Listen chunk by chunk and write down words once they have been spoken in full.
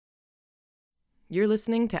You're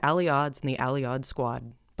listening to Ali Odds and the Ali Odds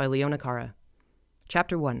Squad by Leona Cara.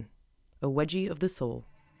 Chapter 1, A Wedgie of the Soul.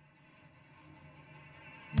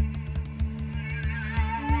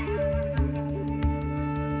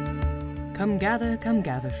 Come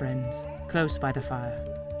gather, friends, close by the fire,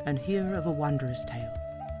 and hear of a wanderer's tale,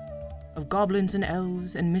 of goblins and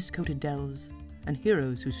elves and mist-coated dells, and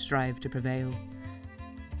heroes who strive to prevail.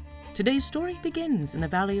 Today's story begins in the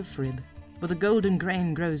valley of Frib, where the golden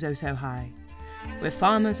grain grows oh so high, where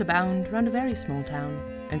farmers abound round a very small town,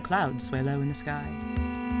 and clouds sway low in the sky.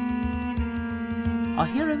 Our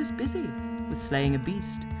hero is busy with slaying a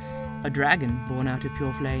beast, a dragon born out of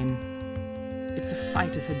pure flame. It's the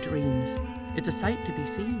fight of her dreams, it's a sight to be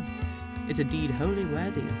seen, it's a deed wholly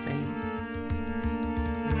worthy of fame.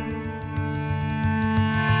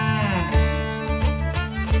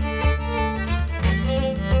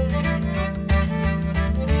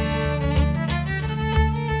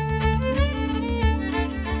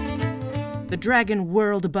 The dragon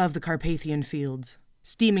whirled above the Carpathian fields,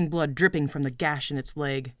 steaming blood dripping from the gash in its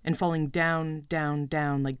leg, and falling down, down,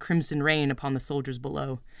 down like crimson rain upon the soldiers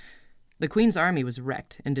below. The queen's army was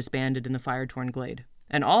wrecked and disbanded in the fire-torn glade,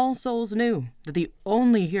 and all souls knew that the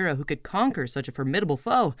only hero who could conquer such a formidable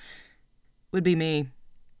foe would be me,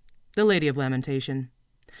 the Lady of Lamentation.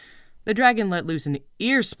 The dragon let loose an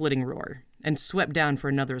ear-splitting roar and swept down for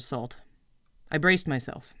another assault. I braced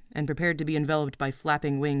myself and prepared to be enveloped by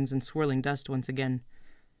flapping wings and swirling dust once again.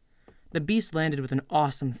 The beast landed with an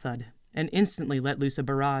awesome thud and instantly let loose a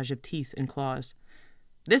barrage of teeth and claws.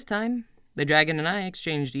 This time, the dragon and I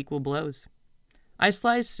exchanged equal blows. I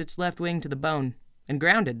sliced its left wing to the bone, and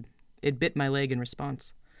grounded, it bit my leg in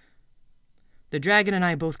response. The dragon and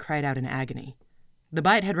I both cried out in agony. The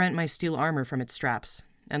bite had rent my steel armor from its straps,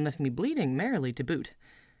 and left me bleeding merrily to boot.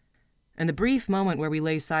 In the brief moment where we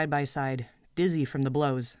lay side by side, dizzy from the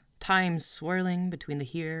blows, time swirling between the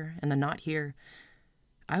here and the not here,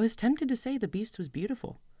 I was tempted to say the beast was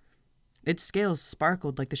beautiful. Its scales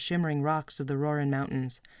sparkled like the shimmering rocks of the Roran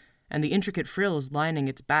Mountains, and the intricate frills lining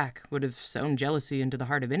its back would have sown jealousy into the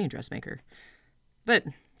heart of any dressmaker. But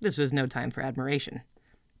this was no time for admiration.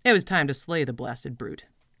 It was time to slay the blasted brute.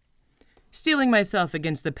 Steeling myself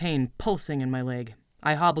against the pain pulsing in my leg,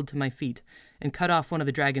 I hobbled to my feet and cut off one of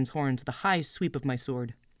the dragon's horns with a high sweep of my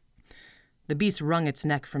sword. The beast wrung its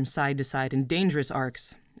neck from side to side in dangerous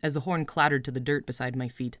arcs as the horn clattered to the dirt beside my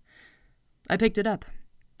feet. I picked it up,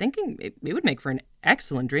 thinking it would make for an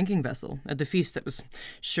excellent drinking vessel at the feast that was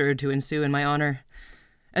sure to ensue in my honor.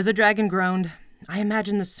 As the dragon groaned, I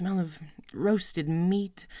imagined the smell of roasted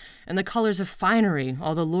meat and the colors of finery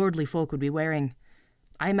all the lordly folk would be wearing.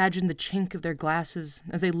 I imagined the chink of their glasses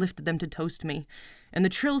as they lifted them to toast me, and the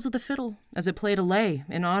trills of the fiddle as it played a lay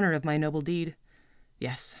in honor of my noble deed.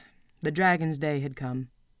 Yes, the dragon's day had come.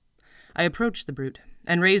 I approached the brute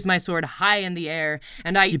and raised my sword high in the air,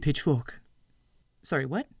 and Your pitchfork. Sorry,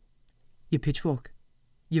 what? Your pitchfork.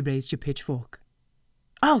 You raised your pitchfork.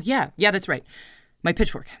 Oh, yeah, that's right. My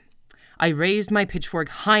pitchfork. I raised my pitchfork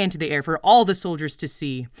high into the air for all the soldiers to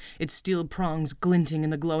see, its steel prongs glinting in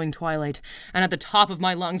the glowing twilight, and at the top of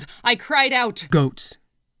my lungs, I cried out, Goats.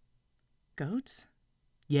 Goats?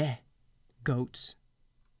 Yeah, goats.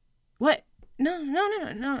 What? No,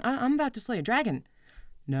 I'm about to slay a dragon.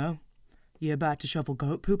 No, you're about to shovel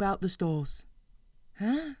goat poop out the stalls.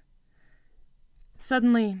 Huh?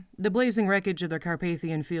 Suddenly, the blazing wreckage of the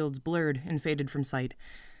Carpathian fields blurred and faded from sight,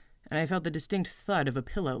 and I felt the distinct thud of a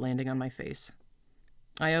pillow landing on my face.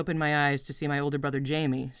 I opened my eyes to see my older brother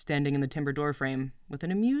Jamie standing in the timber doorframe with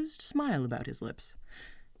an amused smile about his lips.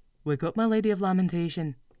 Wake up, my Lady of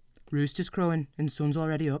Lamentation. Rooster's crowing and sun's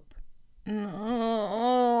already up.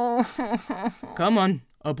 No. Come on,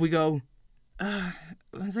 up we go.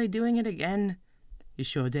 Was I doing it again? You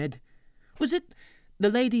sure did. Was it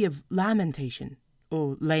the Lady of Lamentation?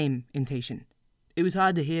 Or lame-intation? It was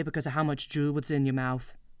hard to hear because of how much drool was in your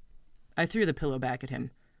mouth. I threw the pillow back at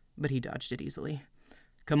him, but he dodged it easily.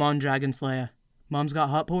 Come on, Dragon Slayer. Mom's got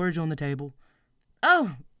hot porridge on the table.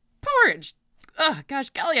 Oh, porridge! Oh,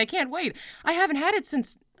 gosh, golly, I can't wait. I haven't had it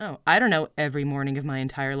since, I don't know, every morning of my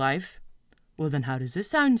entire life. Well, then how does this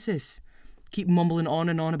sound, sis? Keep mumbling on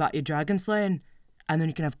and on about your dragon slaying, and then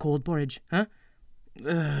you can have cold porridge, huh?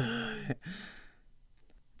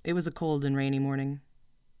 It was a cold and rainy morning.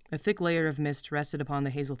 A thick layer of mist rested upon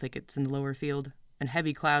the hazel thickets in the lower field, and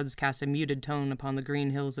heavy clouds cast a muted tone upon the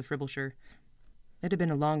green hills of Fribbleshire. It had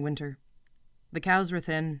been a long winter. The cows were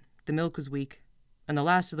thin, the milk was weak, and the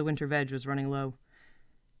last of the winter veg was running low.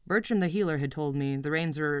 Bertram the healer had told me the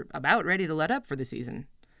rains were about ready to let up for the season,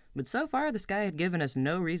 but so far the sky had given us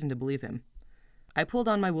no reason to believe him. I pulled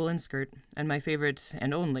on my woolen skirt and my favorite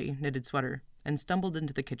and only knitted sweater and stumbled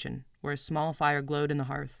into the kitchen, where a small fire glowed in the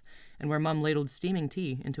hearth, and where Mum ladled steaming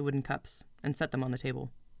tea into wooden cups and set them on the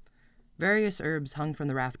table. Various herbs hung from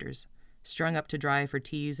the rafters, strung up to dry for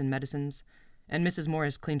teas and medicines, and Mrs.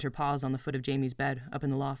 Morris cleaned her paws on the foot of Jamie's bed up in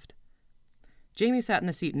the loft. Jamie sat in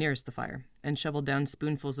the seat nearest the fire and shoveled down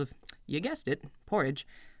spoonfuls of, you guessed it, porridge,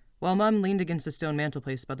 while Mum leaned against the stone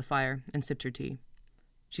mantelpiece by the fire and sipped her tea.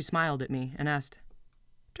 She smiled at me and asked,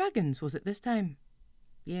 "Dragons, was it this time?"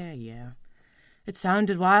 Yeah. It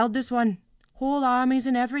sounded wild, this one. Whole armies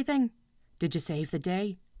and everything. Did you save the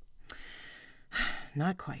day?"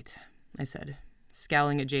 "Not quite," I said,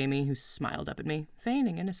 scowling at Jamie, who smiled up at me,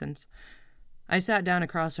 feigning innocence. I sat down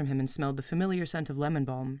across from him and smelled the familiar scent of lemon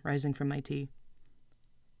balm rising from my tea.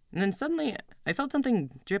 And then suddenly I felt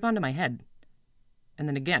something drip onto my head. And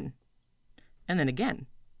then again. And then again.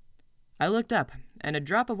 I looked up, and a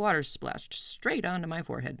drop of water splashed straight onto my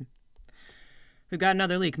forehead. "We've got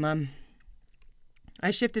another leak, Mum."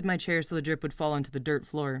 I shifted my chair so the drip would fall onto the dirt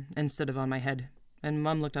floor instead of on my head, and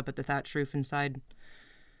Mum looked up at the thatched roof and sighed.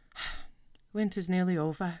 "Winter's nearly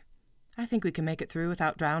over. I think we can make it through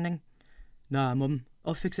without drowning." "Nah, Mum.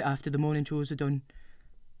 I'll fix it after the morning chores are done."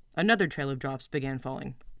 Another trail of drops began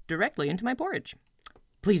falling, directly into my porridge.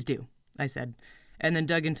 "Please do," I said, and then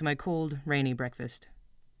dug into my cold, rainy breakfast.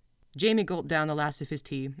 Jamie gulped down the last of his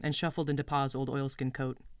tea and shuffled into Pa's old oilskin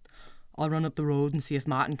coat. "I'll run up the road and see if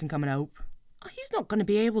Martin can come and help." "Oh, he's not going to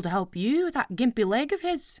be able to help you with that gimpy leg of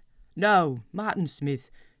his." "No, Martin Smith.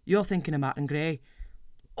 You're thinking of Martin Gray."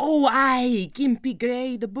 "Oh, aye, Gimpy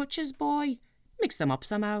Gray, the butcher's boy. Mix them up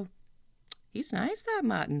somehow." "He's nice, that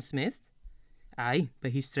Martin Smith." "Aye,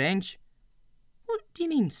 but he's strange." "What do you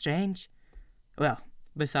mean, strange?" "Well,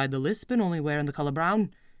 beside the lisp and only wearing the colour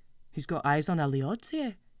brown, he's got eyes on all the odds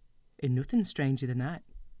here. And nothing stranger than that."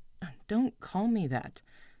 "Don't call me that."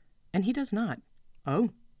 "And he does not."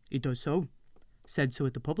 "Oh, he does so. Said so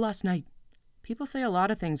at the pub last night." People say a lot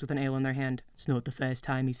of things with an ale in their hand. It's not the first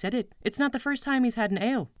time he said it. It's not the first time he's had an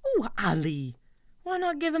ale. "Oh, Ali, why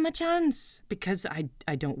not give him a chance?" "Because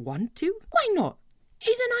I don't want to." "Why not?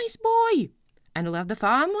 He's a nice boy. And he'll have the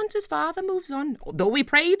farm once his father moves on, though we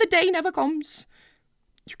pray the day never comes."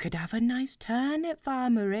 "You could have a nice turnip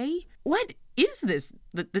farmer, eh?" "What is this?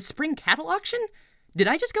 The spring cattle auction? Did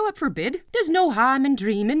I just go up for bid?" "There's no harm in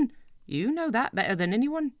dreaming. You know that better than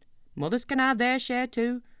anyone. Mothers can have their share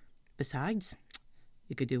too. Besides,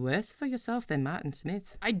 you could do worse for yourself than Martin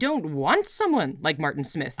Smith." "I don't want someone like Martin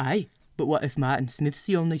Smith." "Aye, but what if Martin Smith's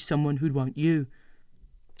the only someone who'd want you?"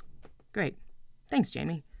 "Great. Thanks,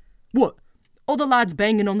 Jamie." "What? All the lads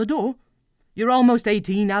banging on the door? You're almost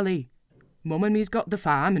 18, Ali. Mum and me's got the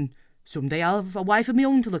farm, and someday I'll have a wife of me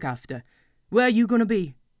own to look after. Where are you going to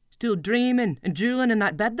be? Still dreaming and drooling in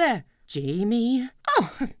that bed there?" "Jamie."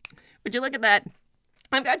 "Oh, would you look at that?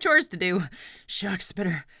 I've got chores to do. Shucks,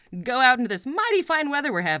 better go out into this mighty fine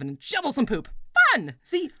weather we're having and shovel some poop. Fun!"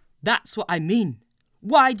 "See, that's what I mean.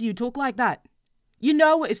 Why do you talk like that? You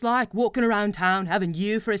know what it's like walking around town having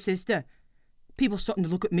you for a sister. People starting to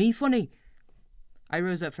look at me funny." I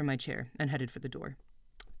rose up from my chair and headed for the door.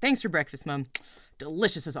 "Thanks for breakfast, Mum.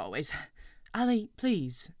 Delicious as always." "Ali,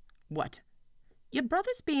 please." "What?" "Your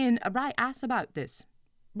brother's being a right ass about this.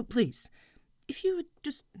 But please, if you would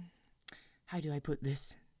just... How do I put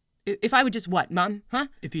this? If I would just what, Mum? Huh?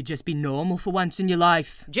 If you'd just be normal for once in your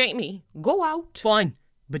life." "Jamie, go out." "Fine,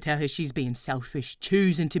 but tell her she's being selfish,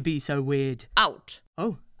 choosing to be so weird." "Out."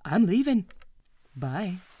 "Oh, I'm leaving.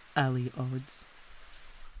 Bye, Ali Odds."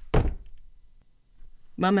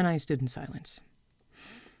 Mum and I stood in silence.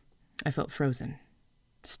 I felt frozen,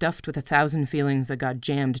 stuffed with 1,000 feelings that got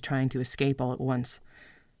jammed trying to escape all at once.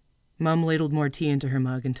 Mum ladled more tea into her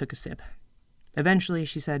mug and took a sip. Eventually,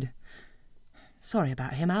 she said, "Sorry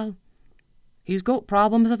about him, Al. He's got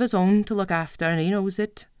problems of his own to look after, and he knows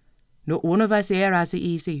it. Not one of us here has it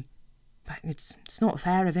easy. But it's not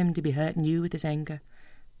fair of him to be hurting you with his anger."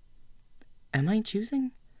 Am I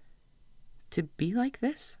choosing to be like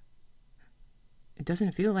this? It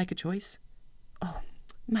doesn't feel like a choice. "Oh,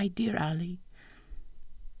 my dear Ali."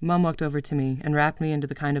 Mum walked over to me and wrapped me into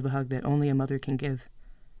the kind of a hug that only a mother can give.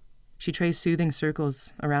 She traced soothing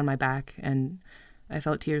circles around my back, and I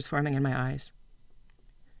felt tears forming in my eyes.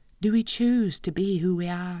 "Do we choose to be who we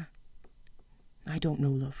are?" "I don't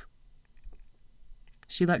know, love."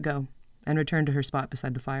 She let go and returned to her spot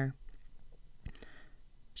beside the fire.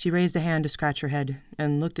 She raised a hand to scratch her head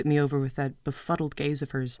and looked at me over with that befuddled gaze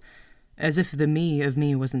of hers, as if the me of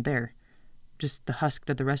me wasn't there, just the husk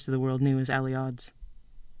that the rest of the world knew as Ali Odds.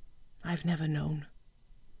 "I've never known."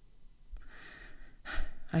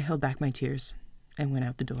 I held back my tears and went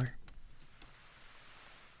out the door.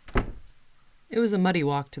 It was a muddy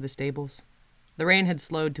walk to the stables. The rain had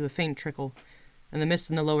slowed to a faint trickle, and the mist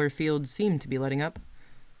in the lower fields seemed to be letting up.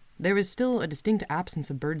 There was still a distinct absence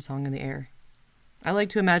of birdsong in the air. I like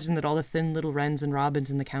to imagine that all the thin little wrens and robins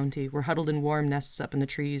in the county were huddled in warm nests up in the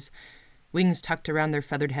trees, wings tucked around their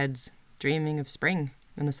feathered heads, dreaming of spring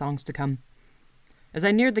and the songs to come. As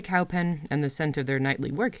I neared the cow pen and the scent of their nightly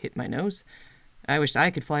work hit my nose, I wished I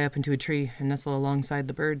could fly up into a tree and nestle alongside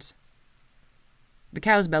the birds. The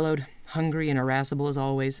cows bellowed, hungry and irascible as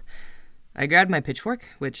always. I grabbed my pitchfork,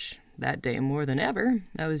 which, that day more than ever,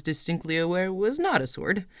 I was distinctly aware was not a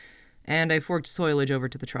sword, and I forked soilage over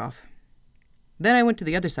to the trough. Then I went to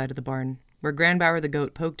the other side of the barn, where Grandbauer the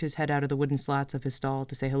goat poked his head out of the wooden slats of his stall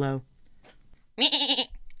to say hello. Good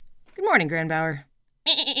morning, Grandbauer.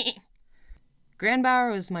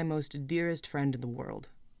 Grandbauer was my most dearest friend in the world.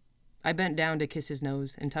 I bent down to kiss his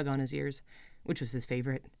nose and tug on his ears, which was his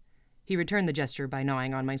favorite. He returned the gesture by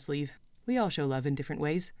gnawing on my sleeve. We all show love in different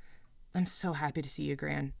ways. I'm so happy to see you,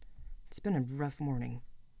 Gran. It's been a rough morning.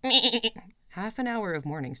 Half an hour of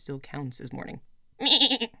morning still counts as morning.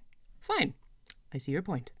 Fine. I see your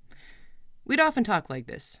point. We'd often talk like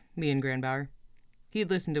this, me and Grandbauer. He'd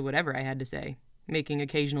listen to whatever I had to say, making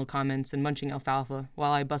occasional comments and munching alfalfa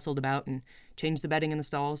while I bustled about and changed the bedding in the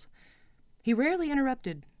stalls. He rarely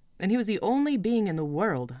interrupted, and he was the only being in the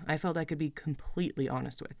world I felt I could be completely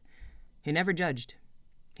honest with. He never judged.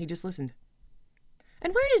 He just listened.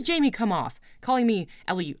 And where does Jamie come off, calling me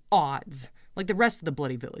Ellie Odds, like the rest of the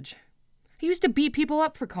bloody village? He used to beat people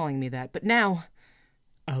up for calling me that, but now...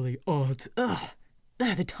 Ellie Odds. Ugh.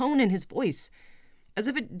 The tone in his voice. As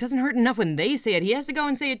if it doesn't hurt enough when they say it, he has to go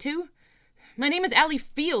and say it too? My name is Allie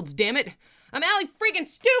Fields, damn it! I'm Allie freaking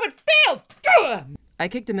stupid Fields! Ugh! I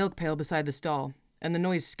kicked a milk pail beside the stall, and the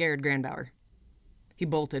noise scared Grandbauer. He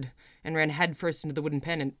bolted and ran headfirst into the wooden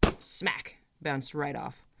pen and, smack, bounced right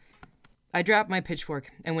off. I dropped my pitchfork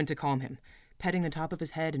and went to calm him, petting the top of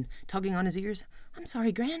his head and tugging on his ears. I'm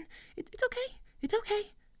sorry, Gran. It's okay. It's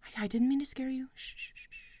okay. I didn't mean to scare you. Shh, shh, shh.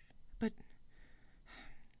 But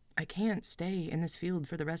I can't stay in this field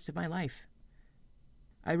for the rest of my life.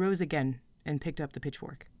 I rose again and picked up the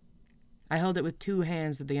pitchfork. I held it with two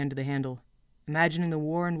hands at the end of the handle, imagining the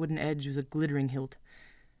worn wooden edge was a glittering hilt.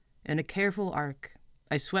 In a careful arc,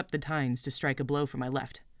 I swept the tines to strike a blow from my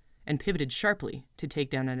left, and pivoted sharply to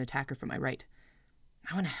take down an attacker from my right.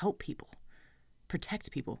 I want to help people.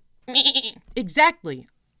 Protect people. Exactly.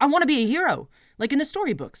 I want to be a hero, like in the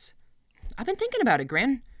storybooks. I've been thinking about it,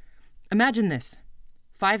 Gran. Imagine this.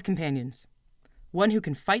 5 companions. One who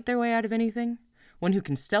can fight their way out of anything, one who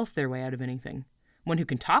can stealth their way out of anything, one who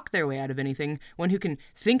can talk their way out of anything, one who can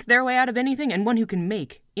think their way out of anything, and one who can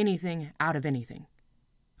make anything out of anything.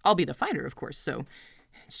 I'll be the fighter, of course, so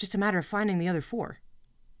it's just a matter of finding the other 4.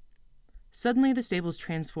 Suddenly, the stables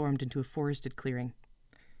transformed into a forested clearing.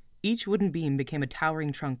 Each wooden beam became a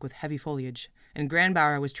towering trunk with heavy foliage, and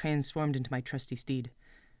Grandbauer was transformed into my trusty steed.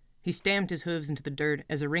 He stamped his hooves into the dirt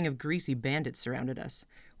as a ring of greasy bandits surrounded us,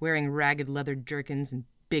 wearing ragged leather jerkins and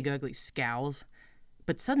big ugly scowls.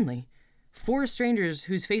 But suddenly, 4 strangers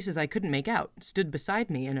whose faces I couldn't make out stood beside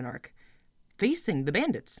me in an arc, facing the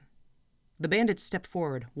bandits. The bandits stepped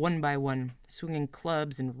forward, one by one, swinging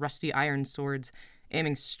clubs and rusty iron swords,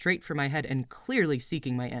 aiming straight for my head and clearly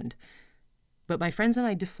seeking my end. But my friends and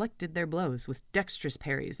I deflected their blows with dexterous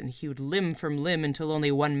parries and hewed limb from limb until only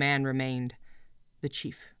one man remained. The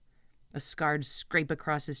chief. A scarred scrape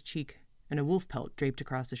across his cheek and a wolf pelt draped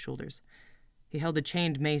across his shoulders. He held a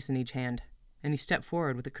chained mace in each hand, and he stepped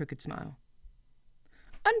forward with a crooked smile.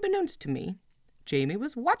 Unbeknownst to me, Jamie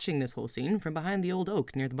was watching this whole scene from behind the old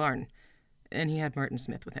oak near the barn, and he had Martin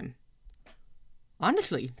Smith with him.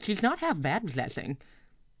 Honestly, she's not half bad with that thing.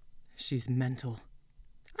 She's mental.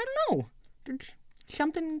 I don't know. There's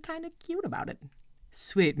something kind of cute about it.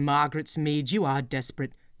 Sweet Margaret's maid, you are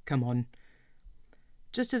desperate. Come on.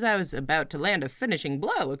 Just as I was about to land a finishing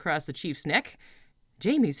blow across the chief's neck,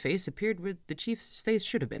 Jamie's face appeared where the chief's face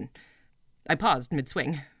should have been. I paused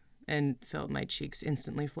mid-swing and felt my cheeks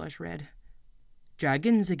instantly flush red.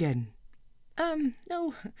 Dragons again?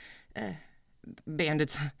 No.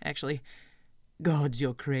 Bandits, actually. Gods,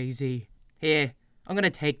 you're crazy. Here, I'm gonna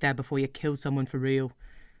take that before you kill someone for real.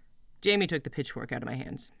 Jamie took the pitchfork out of my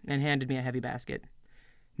hands and handed me a heavy basket.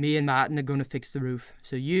 Me and Martin are gonna fix the roof,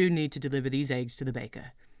 so you need to deliver these eggs to the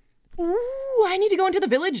baker. Ooh, I need to go into the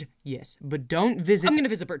village? Yes, but don't visit... I'm gonna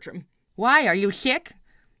visit Bertram. Why, are you sick?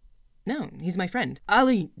 No, he's my friend.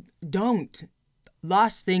 Allie, don't.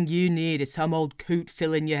 Last thing you need is some old coot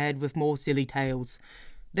filling your head with more silly tales.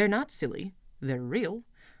 They're not silly. They're real.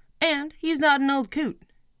 And he's not an old coot.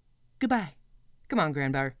 Goodbye. Come on,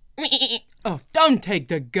 Grandbauer. Oh, don't take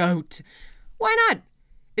the goat. Why not?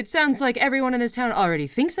 It sounds like everyone in this town already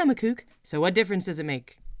thinks I'm a kook, so what difference does it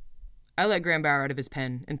make? I let Granbauer out of his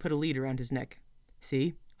pen and put a lead around his neck.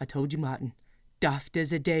 See, I told you, Martin. Daft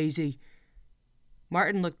as a daisy.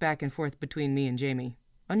 Martin looked back and forth between me and Jamie,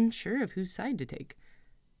 unsure of whose side to take.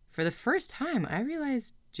 For the first time, I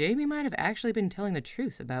realized Jamie might have actually been telling the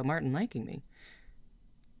truth about Martin liking me.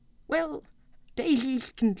 Well,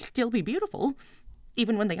 daisies can still be beautiful,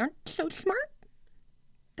 even when they aren't so smart.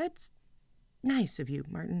 That's nice of you,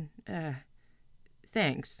 Martin.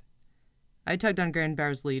 Thanks. I tugged on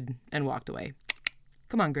Granbauer's lead and walked away.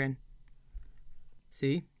 Come on, Gran.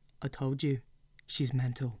 See? I told you. She's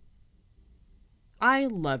mental. I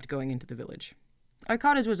loved going into the village. Our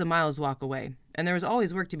cottage was a mile's walk away, and there was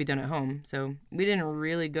always work to be done at home, so we didn't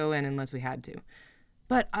really go in unless we had to.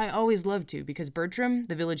 But I always loved to, because Bertram,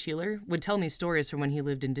 the village healer, would tell me stories from when he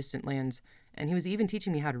lived in distant lands, and he was even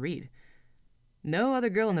teaching me how to read. No other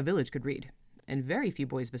girl in the village could read, and very few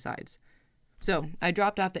boys besides. So I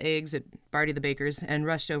dropped off the eggs at Barty the baker's and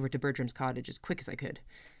rushed over to Bertram's cottage as quick as I could.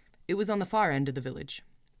 It was on the far end of the village,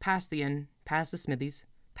 past the inn, past the smithies,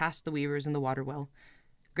 past the weavers and the water well.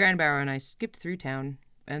 Granbauer and I skipped through town,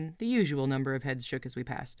 and the usual number of heads shook as we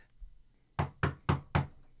passed.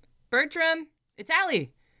 Bertram! It's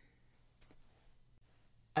Allie!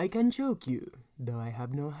 I can choke you, though I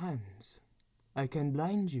have no hands. I can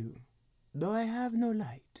blind you, though I have no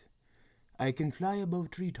light. I can fly above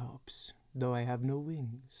treetops, though I have no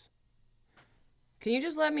wings. Can you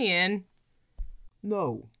just let me in?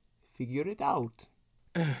 No, figure it out.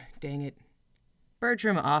 Ugh, dang it.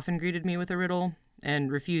 Bertram often greeted me with a riddle,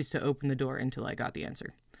 and refused to open the door until I got the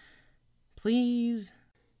answer. Please?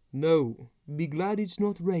 No, be glad it's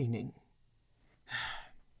not raining.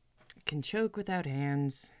 Can choke without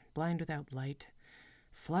hands, blind without light,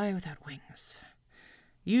 fly without wings.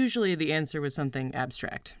 Usually the answer was something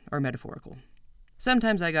abstract or metaphorical.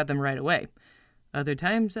 Sometimes I got them right away. Other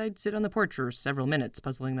times I'd sit on the porch for several minutes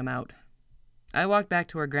puzzling them out. I walked back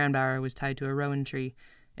to where Granbauer was tied to a rowan tree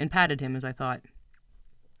and patted him as I thought.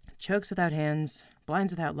 Chokes without hands,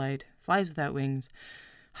 blinds without light, flies without wings.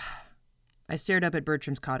 I stared up at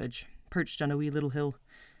Bertram's cottage, perched on a wee little hill.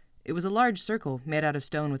 It was a large circle made out of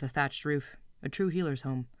stone with a thatched roof, a true healer's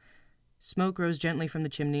home. Smoke rose gently from the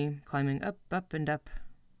chimney, climbing up, up, and up,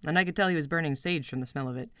 and I could tell he was burning sage from the smell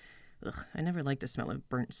of it. Ugh, I never liked the smell of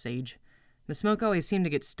burnt sage. The smoke always seemed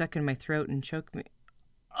to get stuck in my throat and choke me.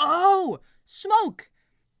 Oh! Smoke!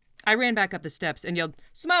 I ran back up the steps and yelled,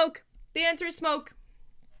 Smoke! The answer is smoke!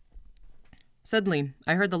 Suddenly,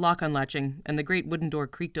 I heard the lock unlatching, and the great wooden door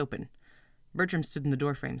creaked open. Bertram stood in the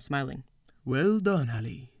doorframe, smiling. Well done,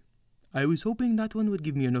 Allie. I was hoping that one would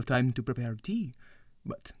give me enough time to prepare tea,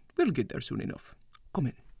 but we'll get there soon enough. Come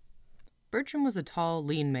in. Bertram was a tall,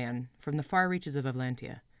 lean man from the far reaches of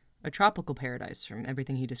Avlantia, a tropical paradise from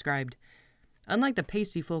everything he described. Unlike the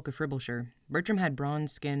pasty folk of Fribbleshire, Bertram had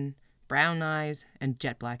bronze skin, brown eyes, and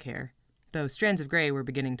jet-black hair, though strands of gray were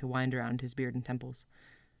beginning to wind around his beard and temples.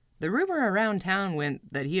 The rumor around town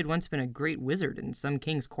went that he had once been a great wizard in some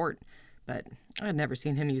king's court, but I had never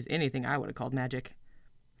seen him use anything I would have called magic.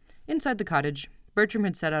 Inside the cottage, Bertram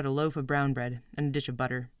had set out a loaf of brown bread and a dish of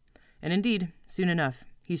butter, and indeed, soon enough,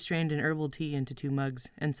 he strained an herbal tea into 2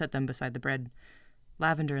 mugs and set them beside the bread.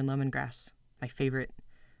 Lavender and lemongrass, my favorite.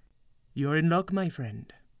 You're in luck, my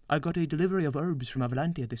friend. I got a delivery of herbs from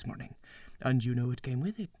Avlantia this morning, and you know what came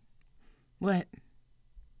with it. What?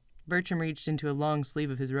 Bertram reached into a long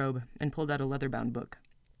sleeve of his robe and pulled out a leather-bound book.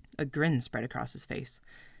 A grin spread across his face.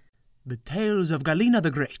 The Tales of Galena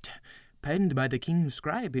the Great, penned by the king's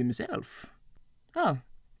scribe himself. Oh,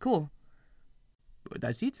 cool. But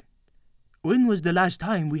that's it. When was the last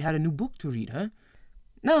time we had a new book to read, huh?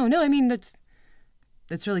 No, I mean, that's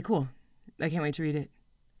really cool. I can't wait to read it.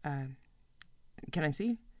 Can I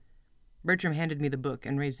see? Bertram handed me the book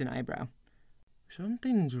and raised an eyebrow.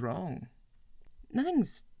 Something's wrong.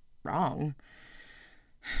 Nothing's wrong.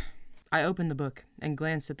 I opened the book and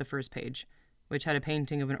glanced at the first page, which had a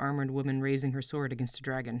painting of an armored woman raising her sword against a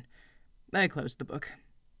dragon. I closed the book.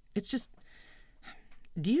 It's just...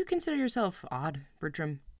 Do you consider yourself odd,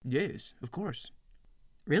 Bertram? Yes, of course.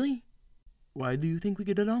 Really? Why do you think we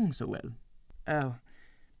get along so well? Oh,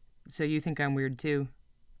 so you think I'm weird too?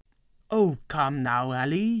 Oh, come now,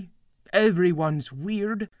 Allie. Everyone's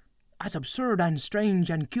weird. As absurd and strange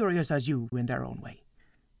and curious as you in their own way.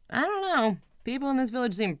 I don't know. People in this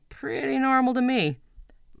village seem pretty normal to me.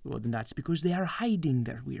 Well, then that's because they are hiding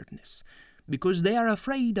their weirdness. Because they are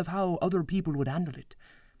afraid of how other people would handle it.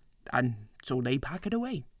 And so they pack it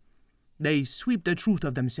away. They sweep the truth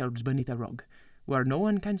of themselves beneath a rug, where no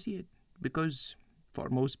one can see it, because, for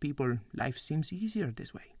most people, life seems easier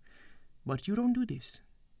this way. But you don't do this.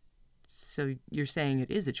 So you're saying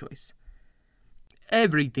it is a choice?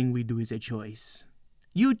 Everything we do is a choice.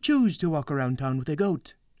 You choose to walk around town with a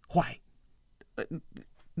goat. Why?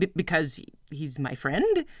 Because he's my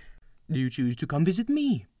friend? Do you choose to come visit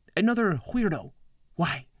me, another weirdo?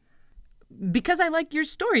 Why? Because I like your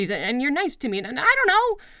stories and you're nice to me, and I don't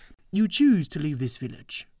know. You choose to leave this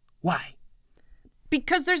village. Why?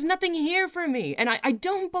 Because there's nothing here for me, and I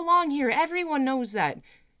don't belong here. Everyone knows that.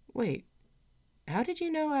 Wait, how did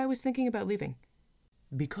you know I was thinking about leaving?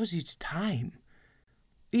 Because it's time.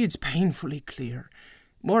 It's painfully clear.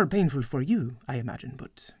 More painful for you, I imagine,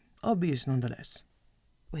 but obvious nonetheless.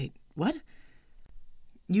 Wait, what?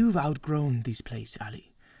 You've outgrown this place,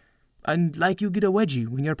 Ali. And like you get a wedgie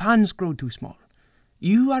when your pants grow too small,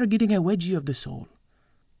 you are getting a wedgie of the soul.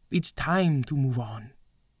 It's time to move on.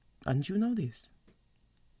 And you know this.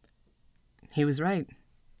 He was right.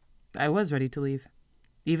 I was ready to leave,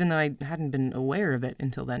 even though I hadn't been aware of it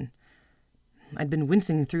until then. I'd been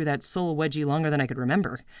wincing through that soul wedgie longer than I could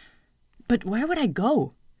remember. But where would I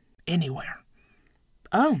go? Anywhere.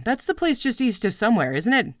 Oh, that's the place just east of somewhere,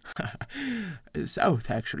 isn't it?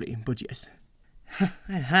 South, actually, but yes.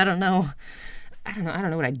 I don't know. I don't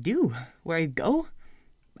know what I'd do. Where I'd go?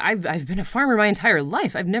 I've been a farmer my entire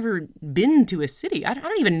life. I've never been to a city. I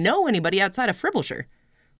don't even know anybody outside of Fribbleshire.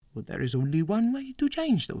 Well, there is only one way to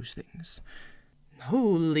change those things.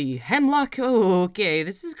 Holy hemlock. Oh, okay,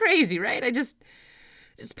 this is crazy, right? I just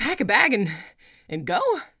pack a bag and go?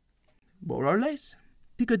 More or less.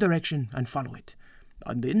 Pick a direction and follow it.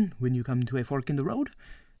 And then, when you come to a fork in the road,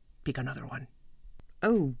 pick another one.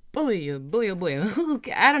 Oh boy, oh boy, oh boy.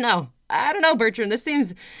 Okay, I don't know, Bertram. This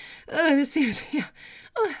seems a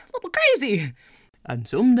little crazy. And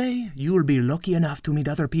someday, you'll be lucky enough to meet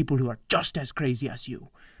other people who are just as crazy as you.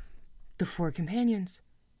 The four companions.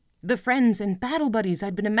 The friends and battle buddies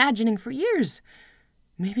I'd been imagining for years.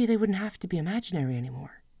 Maybe they wouldn't have to be imaginary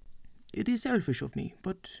anymore. It is selfish of me,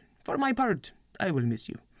 but for my part, I will miss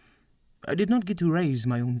you. I did not get to raise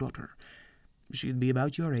my own daughter. She'll be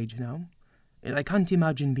about your age now, and I can't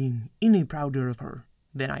imagine being any prouder of her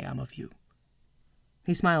than I am of you.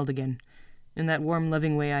 He smiled again, in that warm,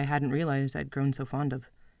 loving way I hadn't realized I'd grown so fond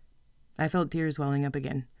of. I felt tears welling up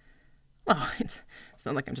again. Well, it's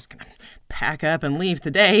not like I'm just gonna pack up and leave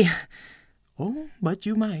today. Oh, but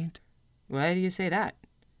you might. Why do you say that?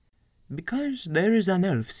 Because there is an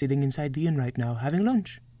elf sitting inside the inn right now having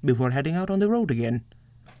lunch before heading out on the road again.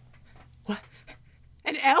 What?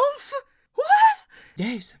 An elf? What?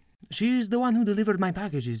 Yes, she is the one who delivered my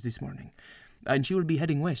packages this morning, and she will be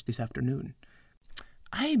heading west this afternoon.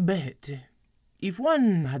 I bet if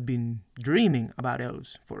one had been dreaming about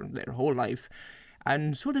elves for their whole life,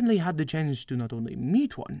 and suddenly had the chance to not only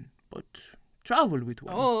meet one, but travel with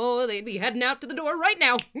one. Oh, they'd be heading out to the door right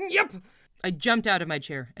now. Yep. I jumped out of my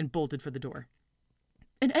chair and bolted for the door.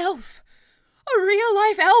 An elf! A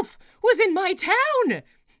real-life elf was in my town! In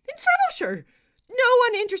Fribbleshire! No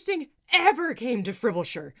one interesting ever came to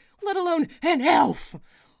Fribbleshire, let alone an elf!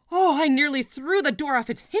 Oh, I nearly threw the door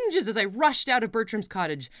off its hinges as I rushed out of Bertram's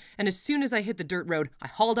cottage, and as soon as I hit the dirt road, I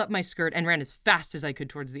hauled up my skirt and ran as fast as I could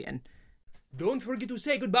towards the inn. Don't forget to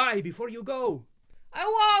say goodbye before you go. I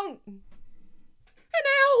won't! An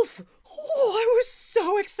elf! Oh, I was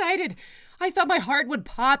so excited. I thought my heart would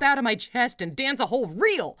pop out of my chest and dance a whole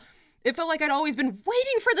reel. It felt like I'd always been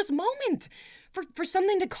waiting for this moment, for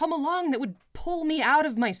something to come along that would pull me out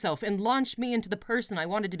of myself and launch me into the person I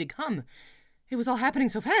wanted to become. It was all happening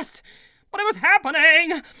so fast, but it was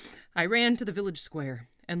happening! I ran to the village square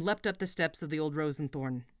and leapt up the steps of the old Rose and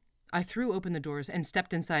Thorn. I threw open the doors and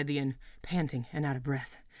stepped inside the inn, panting and out of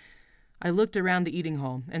breath. I looked around the eating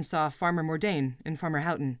hall and saw Farmer Mordain and Farmer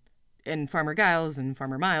Houghton, and Farmer Giles and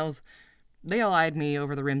Farmer Miles. They all eyed me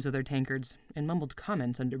over the rims of their tankards and mumbled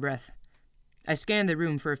comments under breath. I scanned the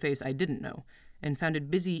room for a face I didn't know and found it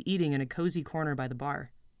busy eating in a cozy corner by the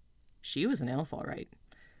bar. She was an elf, all right.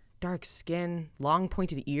 Dark skin, long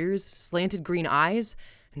pointed ears, slanted green eyes,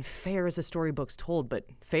 and fair as the storybooks told, but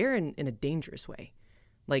fair in a dangerous way.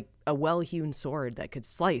 Like a well-hewn sword that could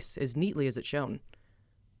slice as neatly as it shone.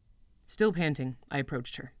 Still panting, I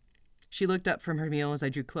approached her. She looked up from her meal as I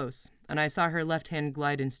drew close, and I saw her left hand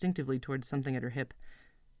glide instinctively towards something at her hip.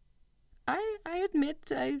 I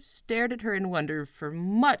admit I stared at her in wonder for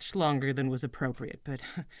much longer than was appropriate, but,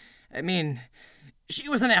 I mean, she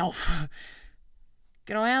was an elf.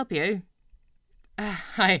 Can I help you?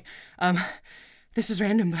 Hi, this is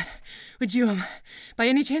random, but would you, by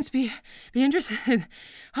any chance be interested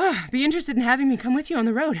in having me come with you on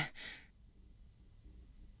the road?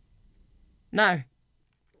 No.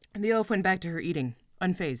 The elf went back to her eating,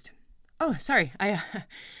 unfazed. Oh, sorry, I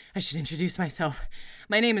I should introduce myself.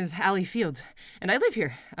 My name is Allie Fields, and I live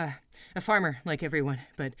here. A farmer, like everyone,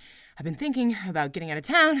 but I've been thinking about getting out of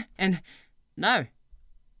town, and... No.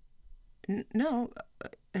 No.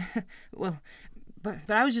 Well, but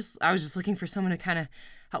I was just looking for someone to kind of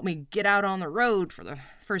help me get out on the road for the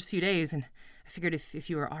first few days, and I figured if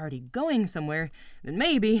you were already going somewhere, then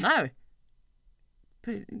maybe... No.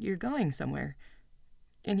 But you're going somewhere,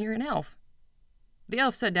 and you're an elf. The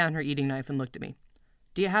elf set down her eating knife and looked at me.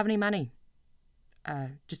 Do you have any money?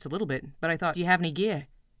 Just a little bit, but I thought, do you have any gear?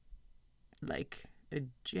 Like a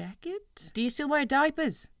jacket? Do you still wear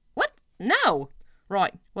diapers? What? No!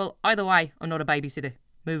 Right, well, either way, I'm not a babysitter.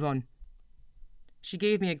 Move on. She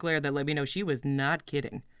gave me a glare that let me know she was not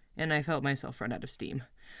kidding, and I felt myself run out of steam.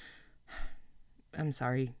 I'm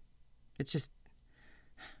sorry. It's just...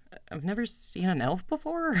 I've never seen an elf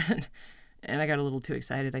before, and I got a little too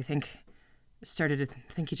excited, I think. Started to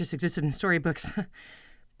think he just existed in storybooks.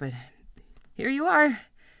 But here you are,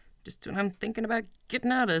 just when I'm thinking about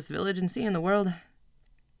getting out of this village and seeing the world.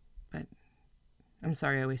 But I'm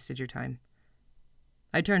sorry I wasted your time.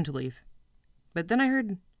 I turned to leave, but then I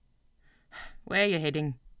heard... Where are you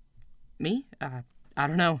heading? Me? I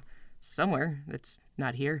don't know. Somewhere that's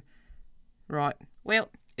not here. Right. Well,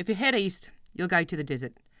 if you head east, you'll go to the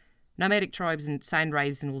desert. Nomadic tribes and sand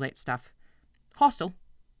wraiths and all that stuff. Hostile,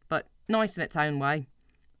 but nice in its own way.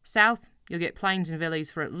 South, you'll get plains and valleys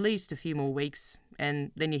for at least a few more weeks,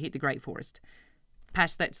 and then you hit the Great Forest.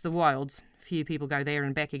 Past that's the wilds. Few people go there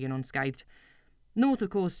and back again unscathed. North, of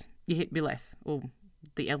course, you hit Beleth, or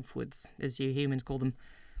the Elfwoods, as you humans call them.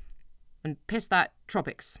 And past that,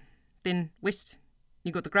 tropics. Then west,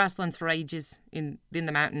 you got the grasslands for ages, and then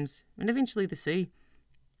the mountains, and eventually the sea.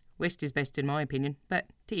 West is best in my opinion, but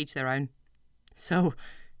to each their own. So,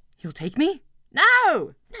 you'll take me?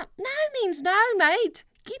 No! No means no, mate.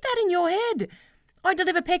 Keep that in your head. I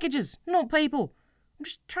deliver packages, not people. I'm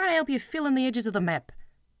just trying to help you fill in the edges of the map.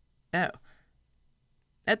 Oh.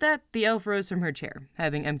 At that, the elf rose from her chair,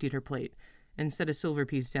 having emptied her plate, and set a silver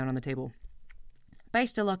piece down on the table.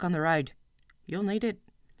 Best of luck on the road. You'll need it.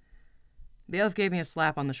 The elf gave me a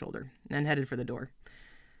slap on the shoulder, and headed for the door.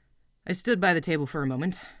 I stood by the table for a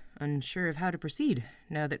moment, unsure of how to proceed,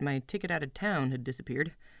 now that my ticket out of town had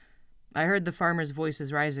disappeared. I heard the farmers'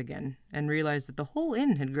 voices rise again, and realized that the whole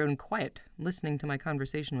inn had grown quiet, listening to my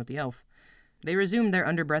conversation with the elf. They resumed their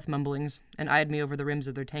under-breath mumblings, and eyed me over the rims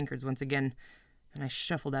of their tankards once again, and I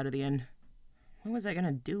shuffled out of the inn. What was I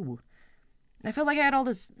gonna do? I felt like I had all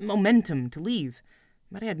this momentum to leave,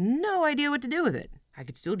 but I had no idea what to do with it. I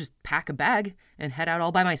could still just pack a bag and head out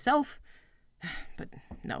all by myself. But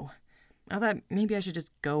no. I thought maybe I should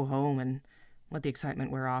just go home and let the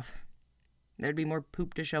excitement wear off. There'd be more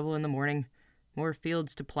poop to shovel in the morning, more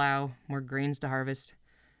fields to plow, more grains to harvest.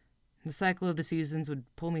 The cycle of the seasons would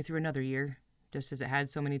pull me through another year, just as it had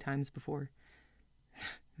so many times before.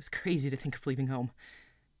 It was crazy to think of leaving home.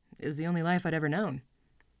 It was the only life I'd ever known.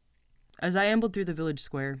 As I ambled through the village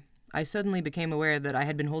square, I suddenly became aware that I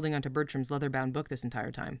had been holding onto Bertram's leather-bound book this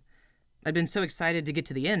entire time. I'd been so excited to get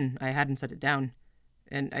to the inn, I hadn't set it down,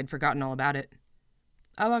 and I'd forgotten all about it.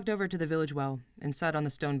 I walked over to the village well and sat on the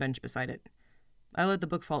stone bench beside it. I let the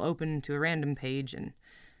book fall open to a random page and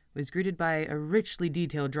was greeted by a richly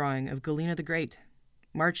detailed drawing of Galena the Great,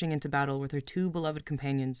 marching into battle with her two beloved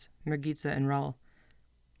companions, Mergitza and Rahl.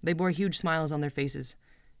 They bore huge smiles on their faces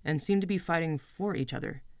and seemed to be fighting for each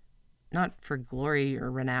other, not for glory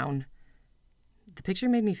or renown. The picture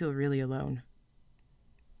made me feel really alone.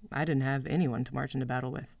 I didn't have anyone to march into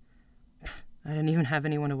battle with. I didn't even have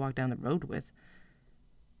anyone to walk down the road with.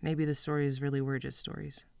 Maybe the stories really were just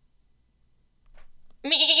stories.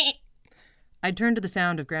 Me. I turned to the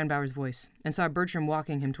sound of Granbauer's voice and saw Bertram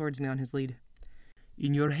walking him towards me on his lead.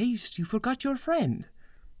 In your haste, you forgot your friend.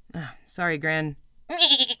 Sorry, Gran.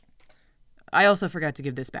 I also forgot to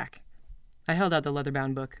give this back. I held out the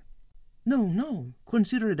leather-bound book. No.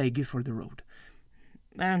 Consider it a gift for the road.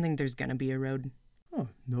 I don't think there's gonna be a road. Oh,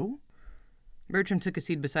 no? Bertram took a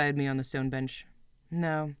seat beside me on the stone bench.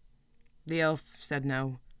 No. The elf said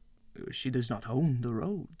no. She does not own the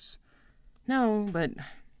roads. No, but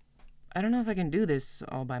I don't know if I can do this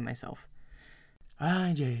all by myself.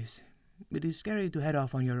 Yes. It is scary to head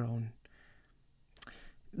off on your own.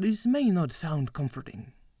 This may not sound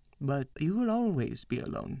comforting, but you will always be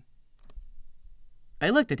alone. I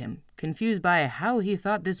looked at him, confused by how he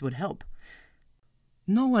thought this would help.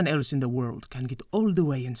 No one else in the world can get all the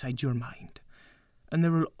way inside your mind, and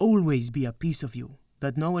there will always be a piece of you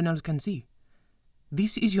that no one else can see.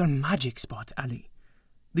 This is your magic spot, Allie,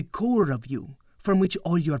 the core of you, from which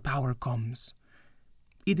all your power comes.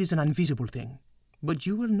 It is an invisible thing, but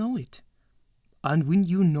you will know it. And when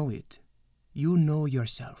you know it, you know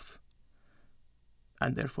yourself.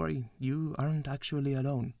 And therefore, you aren't actually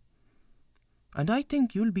alone. And I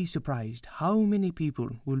think you'll be surprised how many people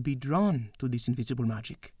will be drawn to this invisible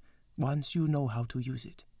magic once you know how to use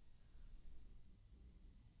it.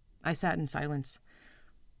 I sat in silence,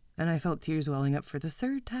 and I felt tears welling up for the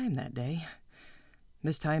third time that day.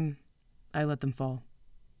 This time, I let them fall.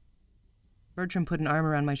 Bertram put an arm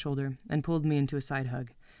around my shoulder and pulled me into a side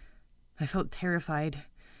hug. I felt terrified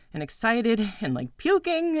and excited and like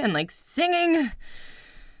puking and like singing.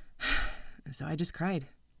 So I just cried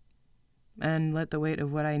and let the weight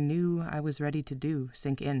of what I knew I was ready to do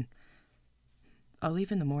sink in. I'll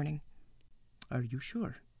leave in the morning. Are you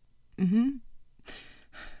sure? Mm-hmm.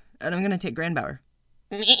 And I'm gonna take Grandbauer.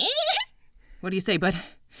 What do you say, bud?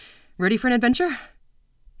 Ready for an adventure?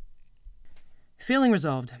 Feeling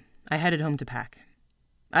resolved, I headed home to pack.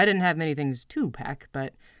 I didn't have many things to pack,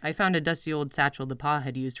 but I found a dusty old satchel the Pa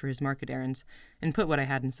had used for his market errands and put what I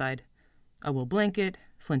had inside. A wool blanket,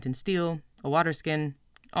 flint and steel, a water skin,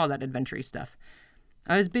 all that adventure-y stuff.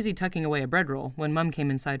 I was busy tucking away a bread roll when Mum came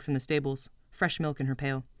inside from the stables, fresh milk in her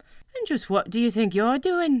pail. And just what do you think you're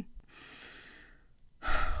doing?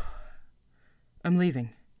 I'm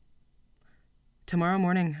leaving. Tomorrow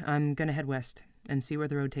morning, I'm gonna head west and see where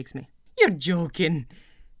the road takes me. You're joking!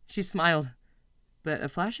 She smiled, but a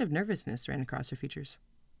flash of nervousness ran across her features.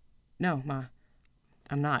 No, Ma,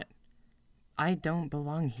 I'm not. I don't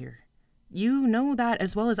belong here. You know that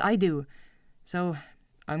as well as I do, so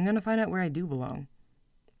I'm gonna find out where I do belong.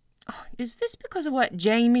 Oh, is this because of what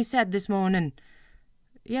Jamie said this morning?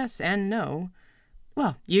 Yes and no.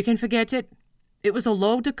 Well, you can forget it. It was a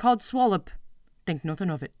load of codswallop. Think nothing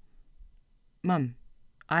of it. Mum,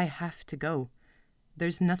 I have to go.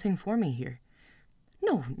 There's nothing for me here.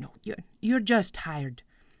 No, you're just tired.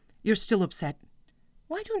 You're still upset.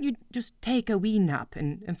 Why don't you just take a wee nap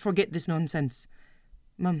and forget this nonsense?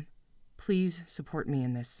 Mum, please support me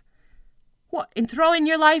in this. What, in throwing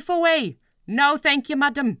your life away? No, thank you,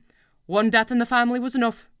 madam. One death in the family was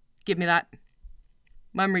enough. Give me that.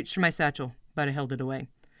 Mum reached for my satchel, but I held it away.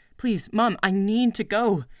 Please, Mum, I need to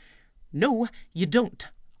go. No, you don't.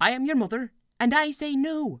 I am your mother, and I say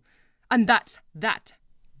no. And that's that.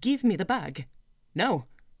 Give me the bag. No.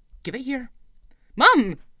 Give it here.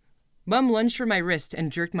 Mum! Mum lunged for my wrist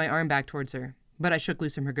and jerked my arm back towards her, but I shook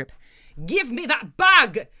loose from her grip. Give me that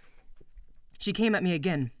bag! She came at me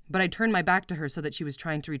again, but I turned my back to her so that she was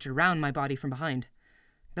trying to reach around my body from behind.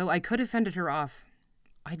 Though I could have fended her off,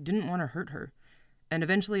 I didn't want to hurt her, and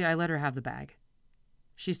eventually I let her have the bag.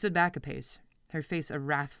 She stood back a pace, her face a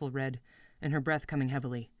wrathful red, and her breath coming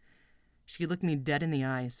heavily. She looked me dead in the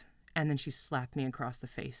eyes, and then she slapped me across the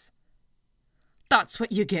face. That's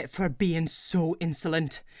what you get for being so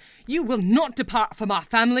insolent. You will not depart from our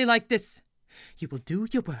family like this. You will do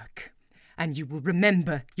your work, and you will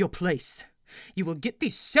remember your place. You will get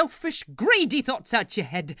these selfish, greedy thoughts out your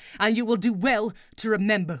head, and you will do well to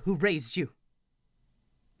remember who raised you.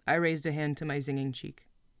 I raised a hand to my zinging cheek.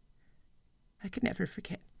 I could never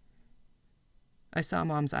forget. I saw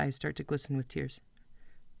Mom's eyes start to glisten with tears.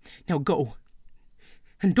 Now go,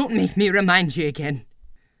 and don't make me remind you again.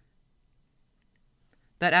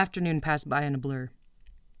 That afternoon passed by in a blur.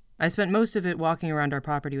 I spent most of it walking around our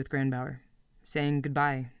property with Grandbauer, saying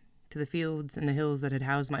goodbye to the fields and the hills that had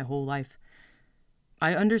housed my whole life.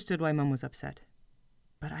 I understood why Mum was upset,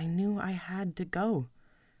 but I knew I had to go.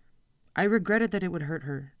 I regretted that it would hurt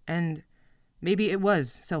her, and maybe it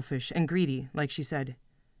was selfish and greedy, like she said.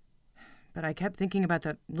 But I kept thinking about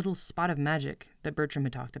that little spot of magic that Bertram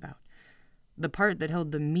had talked about, the part that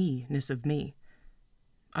held the me-ness of me.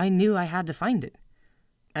 I knew I had to find it,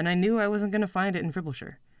 and I knew I wasn't going to find it in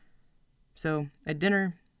Fribbleshire. So, at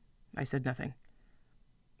dinner, I said nothing.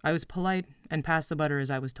 I was polite and passed the butter as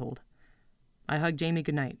I was told. I hugged Jamie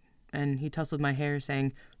goodnight, and he tousled my hair,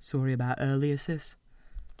 saying, "Sorry about earlier, sis."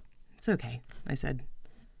 "It's okay," I said.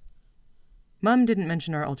 Mum didn't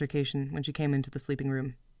mention our altercation when she came into the sleeping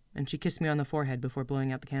room, and she kissed me on the forehead before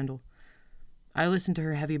blowing out the candle. I listened to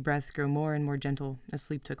her heavy breath grow more and more gentle as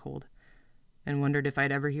sleep took hold, and wondered if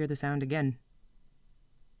I'd ever hear the sound again.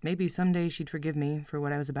 Maybe someday she'd forgive me for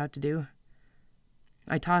what I was about to do.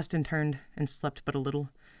 I tossed and turned and slept but a little,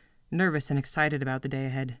 nervous and excited about the day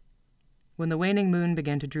ahead. When the waning moon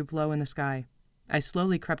began to droop low in the sky, I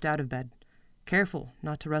slowly crept out of bed, careful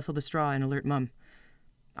not to rustle the straw and alert Mum.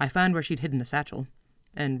 I found where she'd hidden the satchel,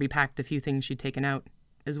 and repacked the few things she'd taken out,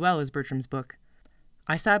 as well as Bertram's book.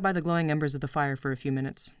 I sat by the glowing embers of the fire for a few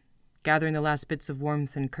minutes, gathering the last bits of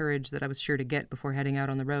warmth and courage that I was sure to get before heading out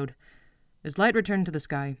on the road. As light returned to the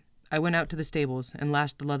sky, I went out to the stables and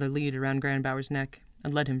lashed the leather lead around Grandbauer's neck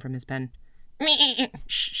and led him from his pen.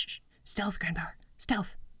 Shh. Stealth, Grandpower.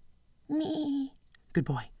 Stealth. Me. Good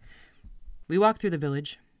boy. We walked through the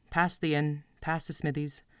village, past the inn, past the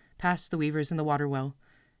smithies, past the weavers and the water well,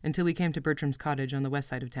 until we came to Bertram's cottage on the west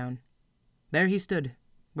side of town. There he stood,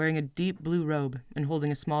 wearing a deep blue robe and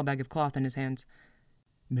holding a small bag of cloth in his hands.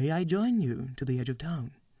 May I join you to the edge of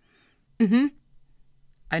town? Mm-hmm.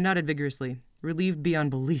 I nodded vigorously, relieved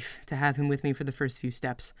beyond belief to have him with me for the first few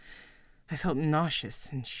steps. I felt nauseous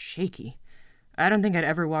and shaky. I don't think I'd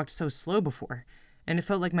ever walked so slow before, and it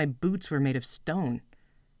felt like my boots were made of stone.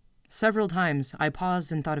 Several times I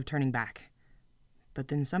paused and thought of turning back. But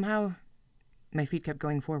then somehow, my feet kept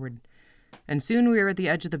going forward, and soon we were at the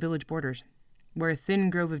edge of the village borders, where a thin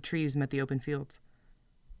grove of trees met the open fields.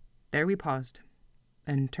 There we paused,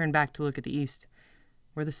 and turned back to look at the east,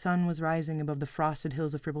 where the sun was rising above the frosted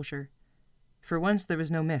hills of Fribbleshire. For once there was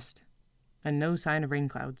no mist, and no sign of rain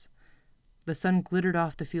clouds. The sun glittered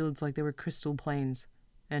off the fields like they were crystal plains,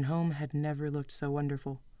 and home had never looked so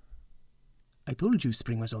wonderful. I told you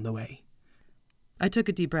spring was on the way. I took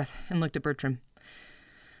a deep breath and looked at Bertram.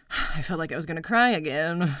 I felt like I was going to cry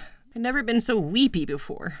again. I'd never been so weepy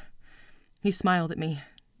before. He smiled at me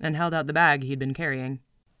and held out the bag he'd been carrying.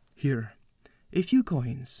 Here, a few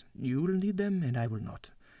coins. You will need them, and I will not.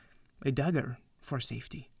 A dagger for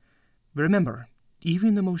safety. Remember,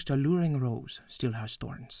 even the most alluring rose still has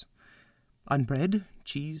thorns. On bread,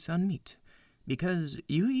 cheese, and meat, because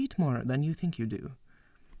you eat more than you think you do.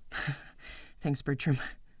 Thanks, Bertram,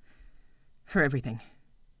 for everything.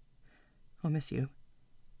 I'll miss you.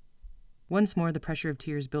 Once more the pressure of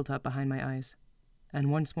tears built up behind my eyes,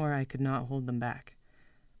 and once more I could not hold them back.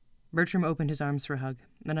 Bertram opened his arms for a hug,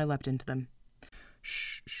 and I leapt into them.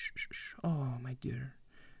 Shh. Oh, my dear,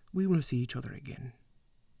 we will see each other again.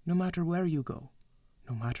 No matter where you go,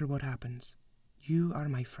 no matter what happens, you are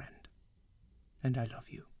my friend, and I love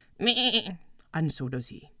you. Me. And so does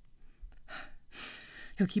he.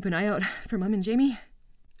 You'll keep an eye out for Mum and Jamie?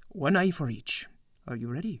 One eye for each. Are you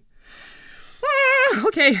ready?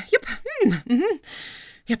 Okay, yep. Mm-hmm.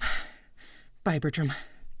 Yep. Bye, Bertram.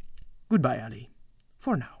 Goodbye, Allie.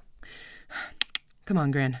 For now. Come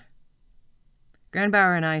on, Gran.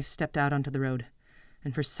 Grandbauer and I stepped out onto the road,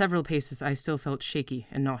 and for several paces I still felt shaky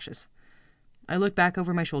and nauseous. I looked back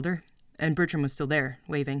over my shoulder, and Bertram was still there,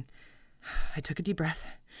 waving. I took a deep breath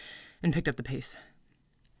and picked up the pace.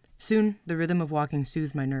 Soon, the rhythm of walking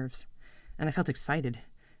soothed my nerves, and I felt excited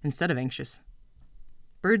instead of anxious.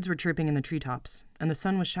 Birds were chirping in the treetops, and the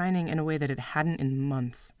sun was shining in a way that it hadn't in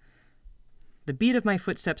months. The beat of my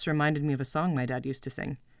footsteps reminded me of a song my dad used to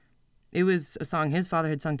sing. It was a song his father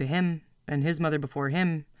had sung to him, and his mother before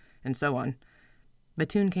him, and so on. The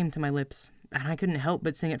tune came to my lips, and I couldn't help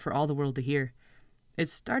but sing it for all the world to hear. It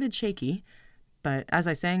started shaky, but as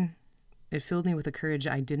I sang, it filled me with a courage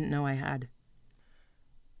I didn't know I had.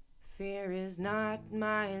 Fear is not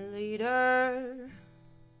my leader.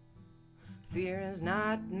 Fear is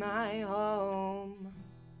not my home.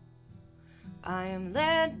 I am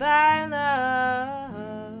led by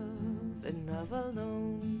love and love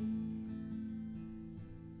alone.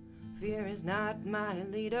 Fear is not my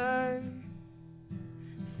leader.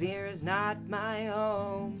 Fear is not my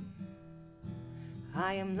home.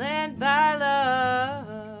 I am led by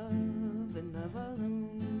love and love alone.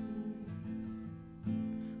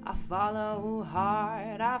 I follow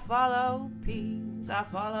heart, I follow peace, I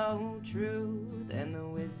follow truth and the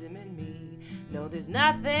wisdom in me. No, there's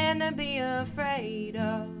nothing to be afraid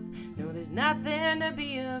of. No, there's nothing to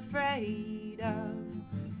be afraid of.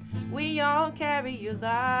 We all carry a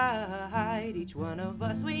light, each one of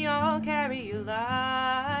us, we all carry a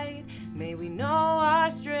light. May we know our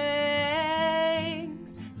strengths,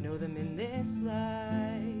 know them in this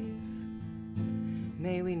life.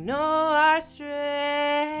 May we know our strengths,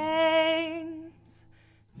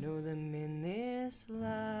 know them in this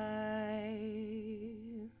life.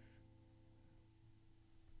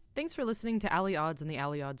 Thanks for listening to Alley Odds and the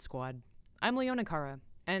Alley Odds Squad. I'm Leona Cara,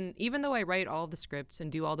 and even though I write all of the scripts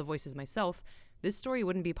and do all the voices myself, this story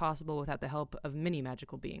wouldn't be possible without the help of many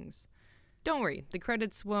magical beings. Don't worry, the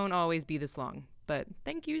credits won't always be this long, but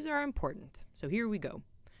thank yous are important, so here we go.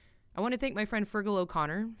 I want to thank my friend Fergal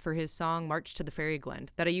O'Connor for his song March to the Fairy Glen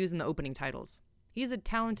that I use in the opening titles. He's a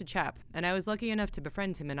talented chap, and I was lucky enough to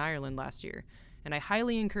befriend him in Ireland last year, and I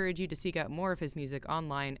highly encourage you to seek out more of his music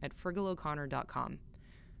online at fergaloconnor.com.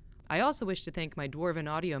 I also wish to thank my dwarven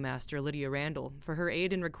audio master Lydia Randall for her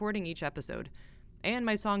aid in recording each episode, and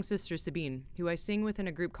my song sister Sabine, who I sing with in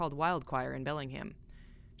a group called Wild Choir in Bellingham.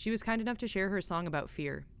 She was kind enough to share her song about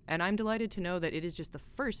fear, and I'm delighted to know that it is just the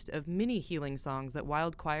first of many healing songs that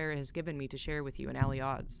Wild Choir has given me to share with you in Alley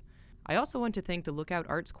Odds. I also want to thank the Lookout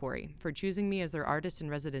Arts Quarry for choosing me as their artist in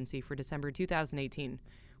residency for December 2018,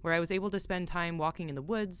 where I was able to spend time walking in the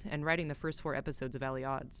woods and writing the first 4 episodes of Alley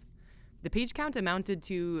Odds. The page count amounted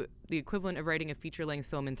to the equivalent of writing a feature-length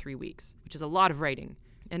film in 3 weeks, which is a lot of writing,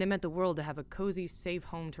 and it meant the world to have a cozy, safe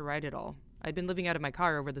home to write it all. I'd been living out of my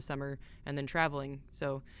car over the summer and then traveling,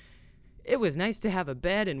 so it was nice to have a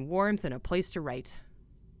bed and warmth and a place to write.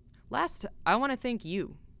 Last, I want to thank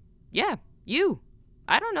you. Yeah, you!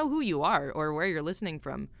 I don't know who you are or where you're listening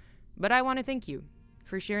from, but I want to thank you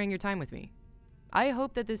for sharing your time with me. I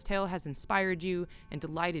hope that this tale has inspired you and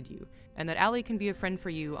delighted you, and that Allie can be a friend for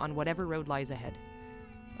you on whatever road lies ahead.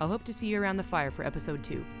 I'll hope to see you around the fire for episode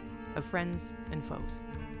 2 of Friends and Foes.